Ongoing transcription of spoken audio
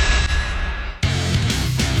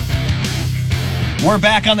We're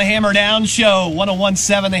back on the Hammer Down Show,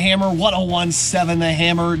 1017 The Hammer,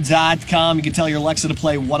 1017thehammer.com. You can tell your Alexa to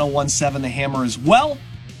play 1017 The Hammer as well.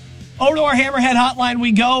 Over to our Hammerhead hotline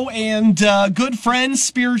we go, and good friend,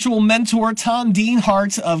 spiritual mentor, Tom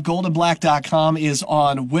Dienhart of goldenblack.com is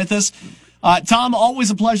on with us. Tom,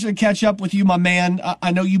 always a pleasure to catch up with you, my man.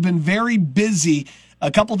 I know you've been very busy.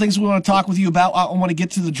 A couple things we want to talk with you about. I want to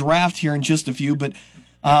get to the draft here in just a few, but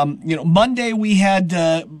Monday we had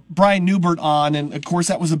Brian Newbert on, and of course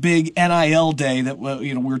that was a big NIL day that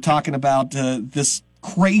we were talking about this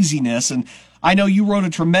craziness. And I know you wrote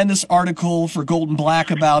a tremendous article for Golden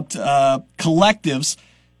Black about collectives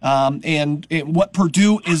and what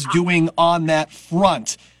Purdue is doing on that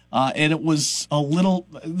front. And it was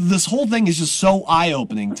this whole thing is just so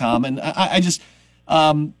eye-opening, Tom. And I just,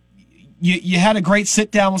 you had a great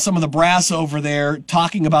sit down with some of the brass over there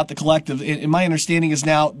talking about the collective. And my understanding is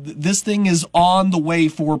now this thing is on the way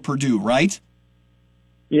for Purdue, right?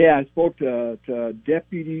 Yeah, I spoke to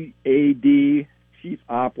Deputy AD Chief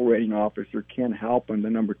Operating Officer Ken Halpin,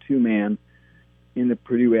 the number 2 man in the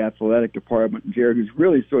Purdue Athletic Department, Jared, who's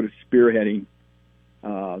really sort of spearheading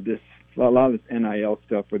a lot of this NIL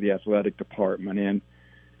stuff for the athletic department. And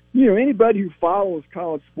anybody who follows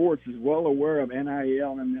college sports is well aware of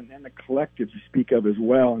NIL and the collectives you speak of as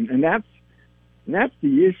well. And that's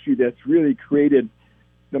the issue that's really created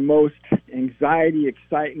the most anxiety,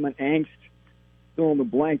 excitement, angst, fill in the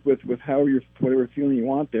blank with whatever feeling you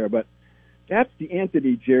want there. But that's the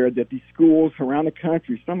entity, Jared, that these schools around the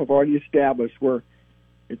country, some have already established, where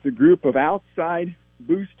it's a group of outside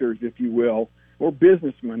boosters, if you will, or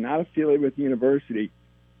businessmen not affiliated with the university,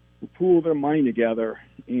 who pool their money together,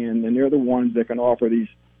 and they're the ones that can offer these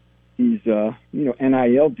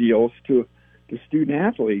NIL deals to student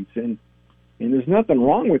athletes. And there's nothing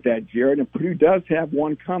wrong with that, Jared, and Purdue does have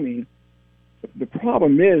one coming. The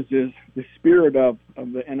problem is the spirit of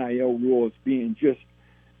the NIL rule is being just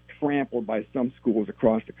trampled by some schools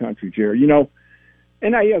across the country, Jared. NIL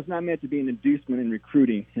is not meant to be an inducement in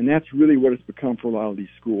recruiting, and that's really what it's become for a lot of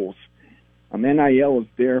these schools. NIL is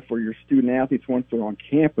there for your student athletes once they're on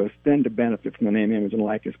campus, then to benefit from the name, image, and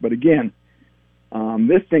likeness. But again,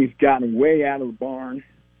 this thing's gotten way out of the barn.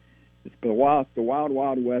 It's the wild,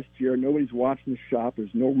 wild west here. Nobody's watching the shop.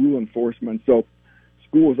 There's no rule enforcement. So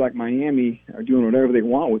schools like Miami are doing whatever they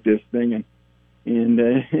want with this thing. And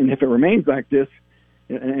if it remains like this,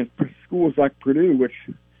 and schools like Purdue, which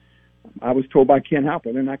I was told by Ken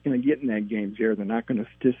Halpin, they're not going to get in that game, Jared. They're not going to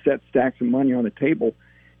just set stacks of money on the table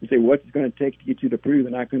and say what's it going to take to get you to Purdue.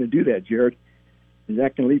 They're not going to do that, Jared. Is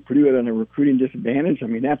that going to leave Purdue at a recruiting disadvantage? I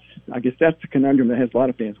mean, I guess that's the conundrum that has a lot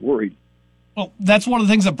of fans worried. Well, that's one of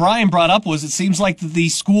the things that Brian brought up was it seems like the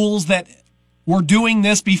schools that were doing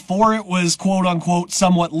this before it was quote unquote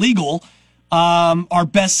somewhat legal are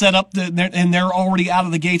best set up, and they're already out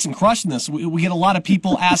of the gates and crushing this. We get a lot of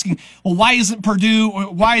people asking, well, why isn't Purdue,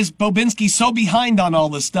 why is Bobinski so behind on all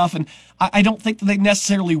this stuff? And I don't think that they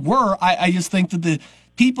necessarily were. I just think that the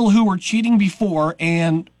people who were cheating before,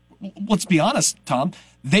 and let's be honest, Tom,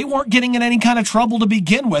 they weren't getting in any kind of trouble to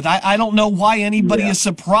begin with. I don't know why anybody is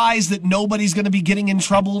surprised that nobody's going to be getting in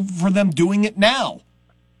trouble for them doing it now.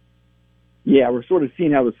 Yeah, we're sort of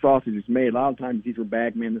seeing how the sausage is made. A lot of times these were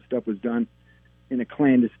bagmen. The stuff was done in a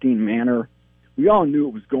clandestine manner. We all knew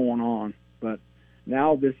it was going on, but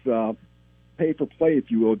now this pay for play,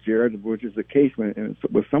 if you will, Jared, which is the case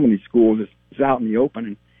with some of these schools, is out in the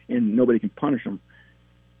open, and nobody can punish them.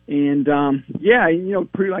 And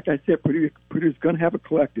Purdue, like I said, Purdue's going to have a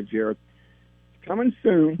collective, Jared. It's coming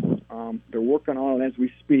soon. They're working on it as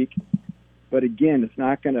we speak. But again, it's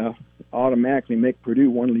not going to automatically make Purdue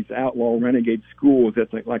one of these outlaw renegade schools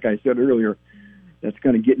that's, like I said earlier, that's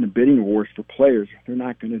going to get in the bidding wars for players. They're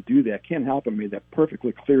not going to do that. Ken Halpin made that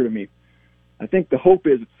perfectly clear to me. I think the hope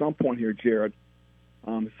is at some point here, Jared,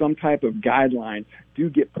 some type of guidelines do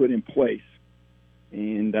get put in place.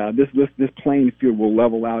 And this playing field will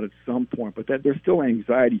level out at some point. But there's still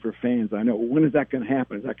anxiety for fans. I know. When is that going to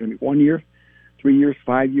happen? Is that going to be 1 year, 3 years,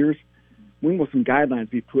 5 years? When will some guidelines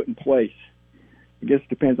be put in place? I guess it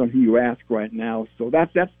depends on who you ask right now. So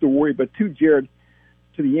that's the worry. But Jared,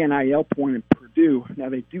 to the NIL point in Purdue, now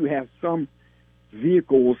they do have some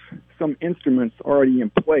vehicles, some instruments already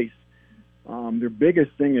in place. Their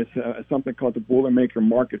biggest thing is something called the Boilermaker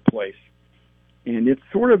Marketplace. And it's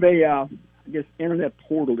sort of a, internet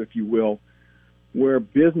portal, if you will, where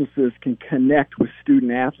businesses can connect with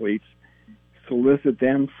student athletes, solicit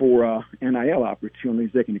them for NIL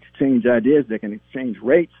opportunities. They can exchange ideas. They can exchange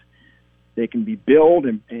rates. They can be billed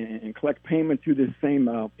and collect payment through this same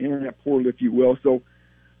internet portal, if you will. So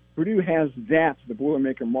Purdue has that, the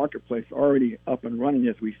Boilermaker Marketplace, already up and running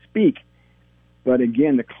as we speak. But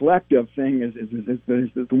again, the collective thing is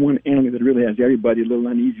the one enemy that really has everybody a little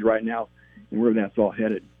uneasy right now, and where that's all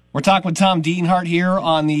headed. We're talking with Tom Dienhart here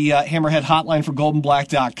on the Hammerhead Hotline for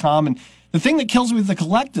GoldenBlack.com. And the thing that kills me with the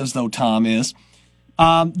collectives, though, Tom, is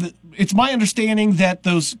it's my understanding that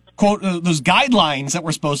those those guidelines that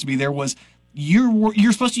were supposed to be there was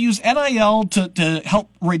you're supposed to use NIL to help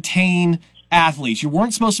retain athletes. You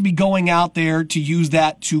weren't supposed to be going out there to use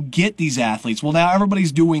that to get these athletes. Well, now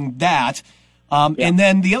everybody's doing that. And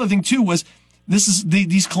then the other thing, too, was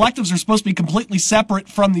these collectives are supposed to be completely separate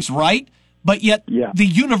from these, right? But yet the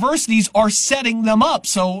universities are setting them up.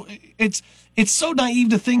 So it's so naive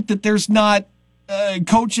to think that there's not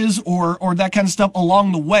coaches or that kind of stuff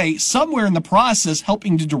along the way, somewhere in the process,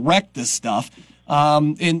 helping to direct this stuff.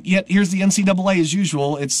 And yet here's the NCAA as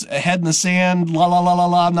usual. It's a head in the sand, la, la, la, la,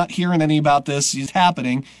 la. I'm not hearing any about this. It's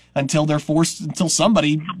happening until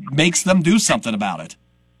somebody makes them do something about it.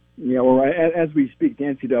 Yeah, well, as we speak, the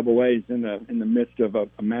NCAA is in the midst of a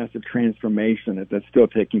massive transformation that's still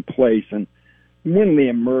taking place. And when they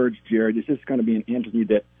emerge, Jared, it's just going to be an entity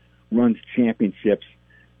that runs championships.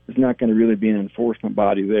 There's not going to really be an enforcement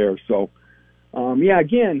body there. So,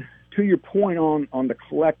 again, to your point on the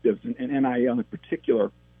collectives and NIL in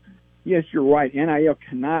particular, yes, you're right. NIL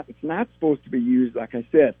it's not supposed to be used, like I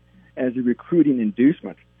said, as a recruiting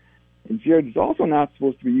inducement. And, Jared, it's also not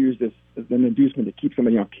supposed to be used as an inducement to keep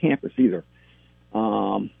somebody on campus either.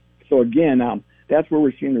 So, again, that's where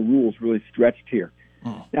we're seeing the rules really stretched here.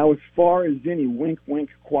 Now, as far as any wink-wink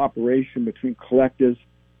cooperation between collectives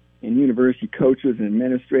and university coaches and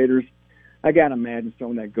administrators, I got to imagine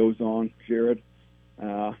some of that goes on, Jared.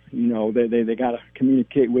 They got to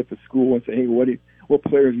communicate with the school and say, hey, what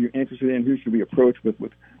players are you interested in? Who should we approach with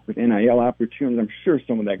NIL opportunities? I'm sure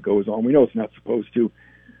some of that goes on. We know it's not supposed to,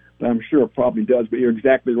 but I'm sure it probably does. But you're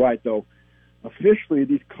exactly right, though. Officially,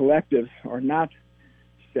 these collectives are not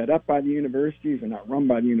set up by the universities and not run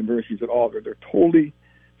by the universities at all. They're totally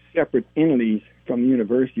separate entities from the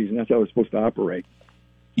universities, and that's how they're supposed to operate.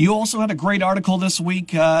 You also had a great article this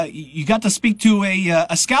week. You got to speak to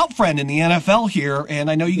a scout friend in the NFL here, and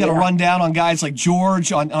I know you got a rundown on guys like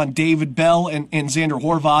George, on David Bell, and Xander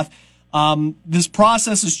Horvath. This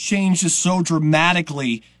process has changed just so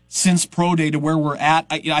dramatically since Pro Day to where we're at.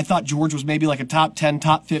 I thought George was maybe like a top 10,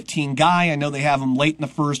 top 15 guy. I know they have him late in the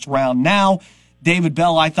first round now. David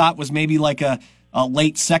Bell, I thought, was maybe like a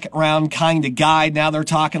late second round kind of guy. Now they're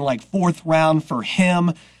talking like fourth round for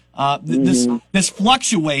him. This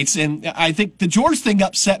fluctuates, and I think the George thing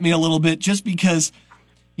upset me a little bit just because,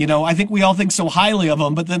 I think we all think so highly of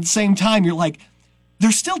him, but at the same time, you're like,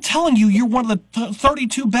 they're still telling you you're one of the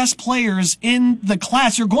 32 best players in the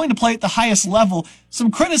class. You're going to play at the highest level. Some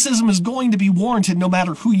criticism is going to be warranted no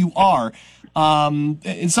matter who you are.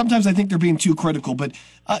 And sometimes I think they're being too critical. But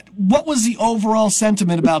what was the overall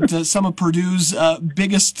sentiment about some of Purdue's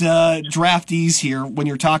biggest draftees here when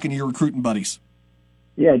you're talking to your recruiting buddies?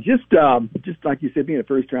 Yeah, just like you said, being a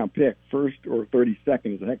first-round pick, first or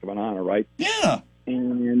 32nd is a heck of an honor, right? Yeah.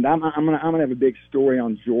 And I'm gonna have a big story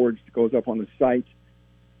on George that goes up on the site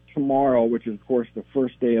tomorrow, which is of course the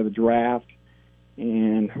first day of the draft.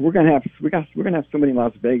 And we're gonna have somebody in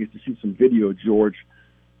Las Vegas to shoot some video of George.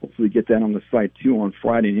 Hopefully get that on the site too on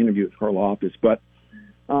Friday, an interview with Karlaftis. But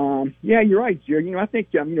you're right, Jared. I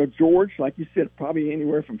think George, like you said, probably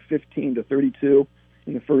anywhere from 15 to 32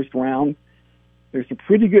 in the first round. There's some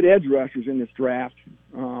pretty good edge rushers in this draft.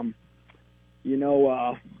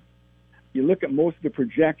 You look at most of the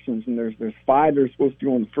projections, and there's 5 that are supposed to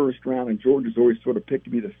go in the first round, and George is always sort of picked to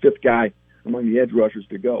be the 5th guy among the edge rushers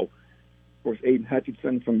to go. Of course, Aiden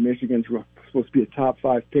Hutchinson from Michigan is supposed to be a top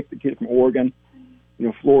 5 pick. The kid from Oregon,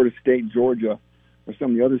 Florida State, Georgia, or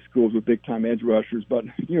some of the other schools with big-time edge rushers. But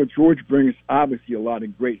George brings obviously a lot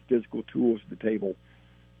of great physical tools to the table.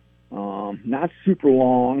 Not super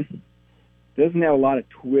long. Doesn't have a lot of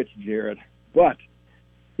twitch, Jared, but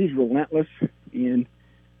he's relentless and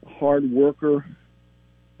a hard worker,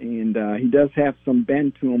 and he does have some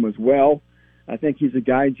bend to him as well. I think he's a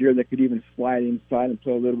guy, Jared, that could even slide inside and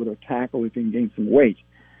play a little bit of tackle if he can gain some weight.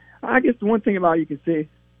 I guess the one thing about you can say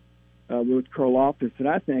with Karlaftis that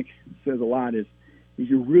I think says a lot is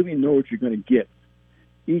you really know what you're going to get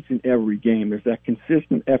each and every game. There's that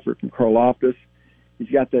consistent effort from Karlaftis. He's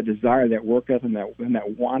got that desire, that work ethic, and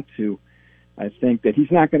that want to. I think that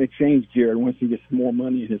he's not going to change, Jared, once he gets more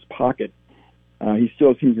money in his pocket. He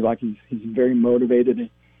still seems like he's very motivated. And,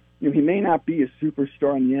 he may not be a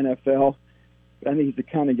superstar in the NFL, but I think he's the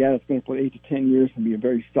kind of guy that's going to play 8 to 10 years and be a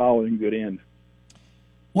very solid and good end.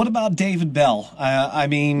 What about David Bell? I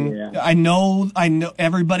mean, Yeah. I know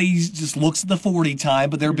everybody just looks at the 40 time,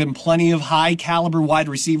 but there have been plenty of high caliber wide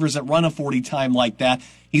receivers that run a 40 time like that.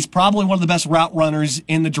 He's probably one of the best route runners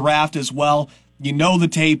in the draft as well. You know the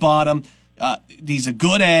tape on him. He's a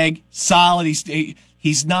good egg, solid.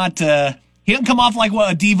 He's not, he doesn't come off like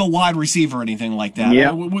a diva wide receiver or anything like that.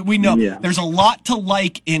 Yeah. We know Yeah. there's a lot to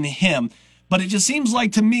like in him, but it just seems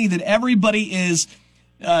like to me that everybody is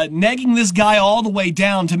negging this guy all the way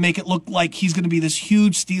down to make it look like he's going to be this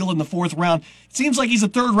huge steal in the 4th round. It seems like he's a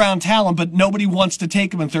 3rd round talent, but nobody wants to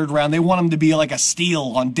take him in 3rd round. They want him to be like a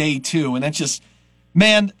steal on day 2, and that's just,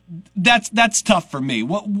 man, that's tough for me.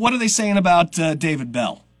 What are they saying about David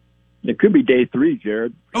Bell? It could be day 3,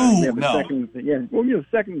 Jared. Oh, no. We'll get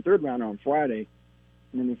a 2nd and 3rd round on Friday,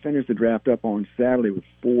 and then we finish the draft up on Saturday with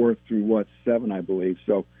 4 through 7, I believe.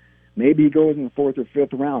 So maybe he goes in the 4th or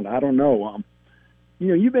 5th round. I don't know.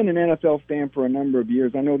 You've been an NFL fan for a number of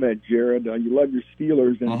years. I know that, Jared. You love your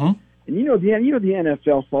Steelers, and the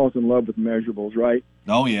NFL falls in love with measurables, right?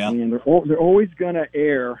 Oh yeah. And they're always going to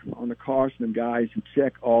err on the caution of guys who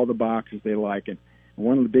check all the boxes they like, and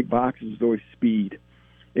one of the big boxes is always speed,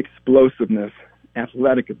 explosiveness,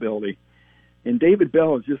 athletic ability. And David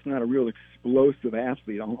Bell is just not a real explosive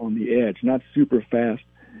athlete on the edge. Not super fast,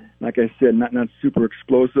 like I said, not super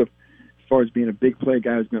explosive as far as being a big play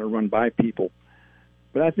guy who's going to run by people.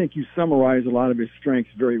 But I think you summarize a lot of his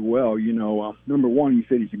strengths very well. Number one, you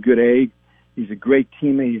said he's a good egg. He's a great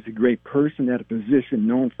teammate. He's a great person at a position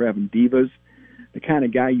known for having divas, the kind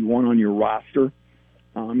of guy you want on your roster.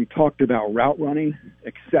 He talked about route running,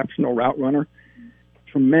 exceptional route runner,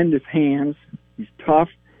 tremendous hands. He's tough.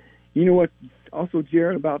 You know what? Also,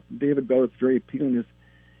 Jared, about David Bell, it's very appealing is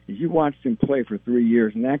you watched him play for 3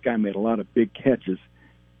 years, and that guy made a lot of big catches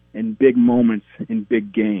and big moments in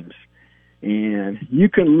big games. And you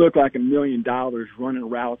can look like $1 million running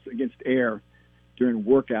routes against air during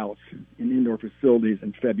workouts in indoor facilities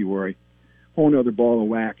in February. Whole nother ball of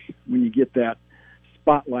wax when you get that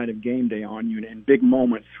spotlight of game day on you and big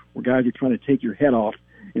moments where guys are trying to take your head off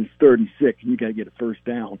in 3rd and 6, and you got to get a 1st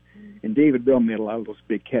down. And David Bell made a lot of those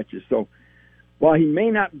big catches. So while he may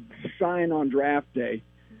not shine on draft day,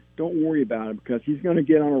 don't worry about it because he's going to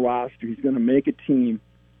get on a roster. He's going to make a team.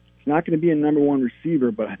 He's not going to be a number 1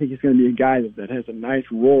 receiver, but I think he's going to be a guy that has a nice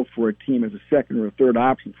role for a team as a 2nd or a 3rd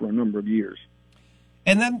option for a number of years.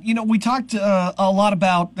 And then, we talked a lot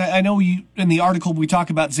about, I know in the article we talk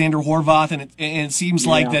about Xander Horvath, and it seems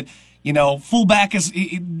like that, fullback is,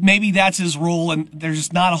 maybe that's his role, and there's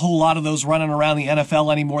just not a whole lot of those running around the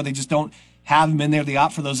NFL anymore. They just don't have him in there. They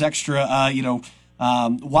opt for those extra,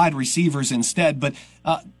 wide receivers instead. But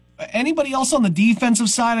anybody else on the defensive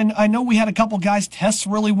side? I know we had a couple guys test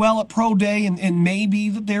really well at Pro Day, and maybe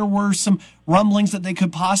that there were some rumblings that they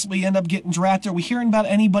could possibly end up getting drafted. Are we hearing about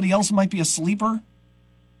anybody else who might be a sleeper?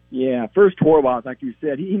 Yeah, first Horvath, like you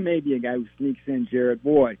said, he may be a guy who sneaks in, Jared.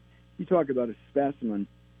 Boy, you talk about a specimen.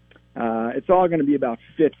 It's all going to be about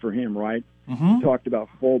fit for him, right? Mm-hmm. You talked about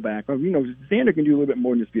fullback. Xander can do a little bit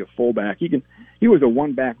more than just be a fullback. He was a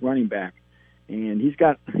one-back running back, and he's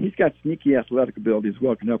got sneaky athletic ability as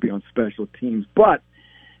well, can help you on special teams. But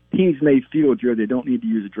teams may feel, Jared, they don't need to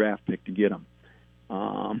use a draft pick to get him.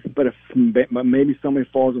 But maybe somebody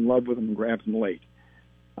falls in love with him and grabs him late.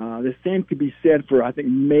 The same could be said for, I think,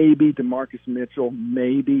 maybe DeMarcus Mitchell.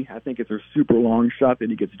 Maybe. I think it's a super long shot that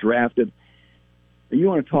he gets drafted. And you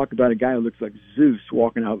want to talk about a guy who looks like Zeus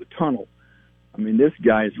walking out of the tunnel. I mean, this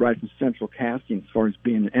guy is right from Central Casting as far as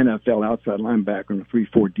being an NFL outside linebacker in a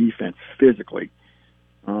 3-4 defense physically.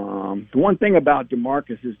 The one thing about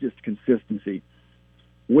DeMarcus is just consistency.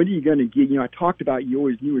 What are you going to get? I talked about you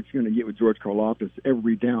always knew what you're going to get with George Karlaftis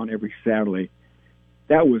every down, every Saturday.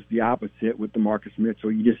 That was the opposite with DeMarcus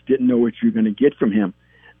Mitchell. You just didn't know what you were going to get from him.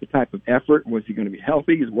 The type of effort, was he going to be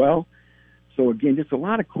healthy as well? So, again, just a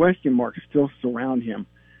lot of question marks still surround him,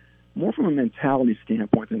 more from a mentality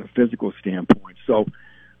standpoint than a physical standpoint. So,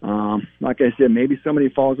 like I said, maybe somebody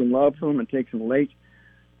falls in love with him and takes him late.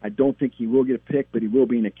 I don't think he will get a pick, but he will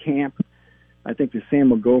be in a camp. I think the same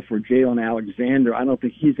will go for Jalen Alexander. I don't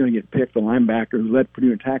think he's going to get picked, the linebacker who led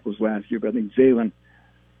Purdue in tackles last year, but I think Jalen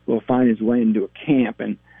will find his way into a camp.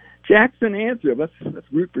 And Jackson Anthrop,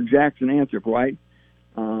 let's root for Jackson Anthrop, right?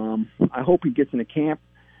 I hope he gets in a camp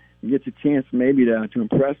and gets a chance maybe to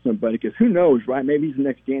impress somebody, because who knows, right? Maybe he's the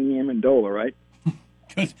next Danny Amendola, right?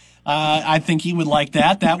 Good. I think he would like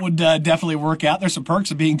that. That would definitely work out. There's some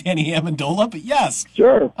perks of being Danny Amendola, but yes.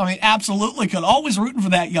 Sure. I mean, absolutely could. Always rooting for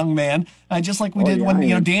that young man, just like we did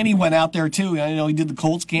when Danny went out there, too. He did the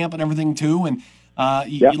Colts camp and everything, too, and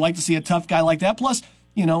you'd like to see a tough guy like that. Plus,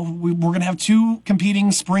 we're going to have 2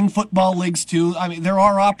 competing spring football leagues too. I mean, there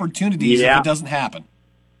are opportunities if it doesn't happen.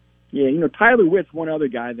 Yeah, Tyler Witt's one other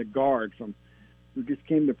guy, the guard who just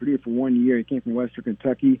came to Purdue for 1 year. He came from Western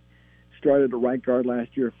Kentucky, started at right guard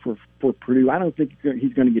last year for Purdue. I don't think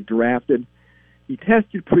he's going to get drafted. He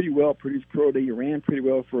tested pretty well Purdue's pro day. He ran pretty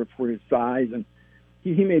well for his size, and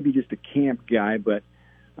he may be just a camp guy, but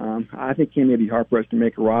I think he may be hard-pressed to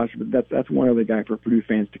make a roster. But that's one other guy for Purdue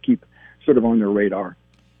fans to keep sort of on their radar.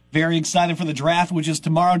 Very excited for the draft, which is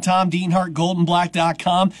tomorrow. Tom Dienhart,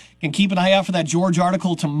 goldenblack.com. Can keep an eye out for that George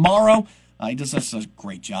article tomorrow. He does a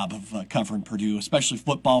great job of covering Purdue, especially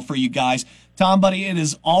football for you guys. Tom, buddy, it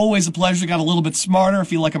is always a pleasure. Got a little bit smarter. I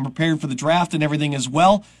feel like I'm prepared for the draft and everything as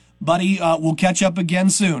well. Buddy, we'll catch up again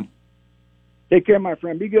soon. Take care, my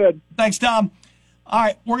friend. Be good. Thanks, Tom. All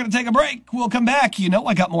right, we're going to take a break. We'll come back.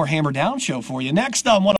 I got more Hammer Down show for you next on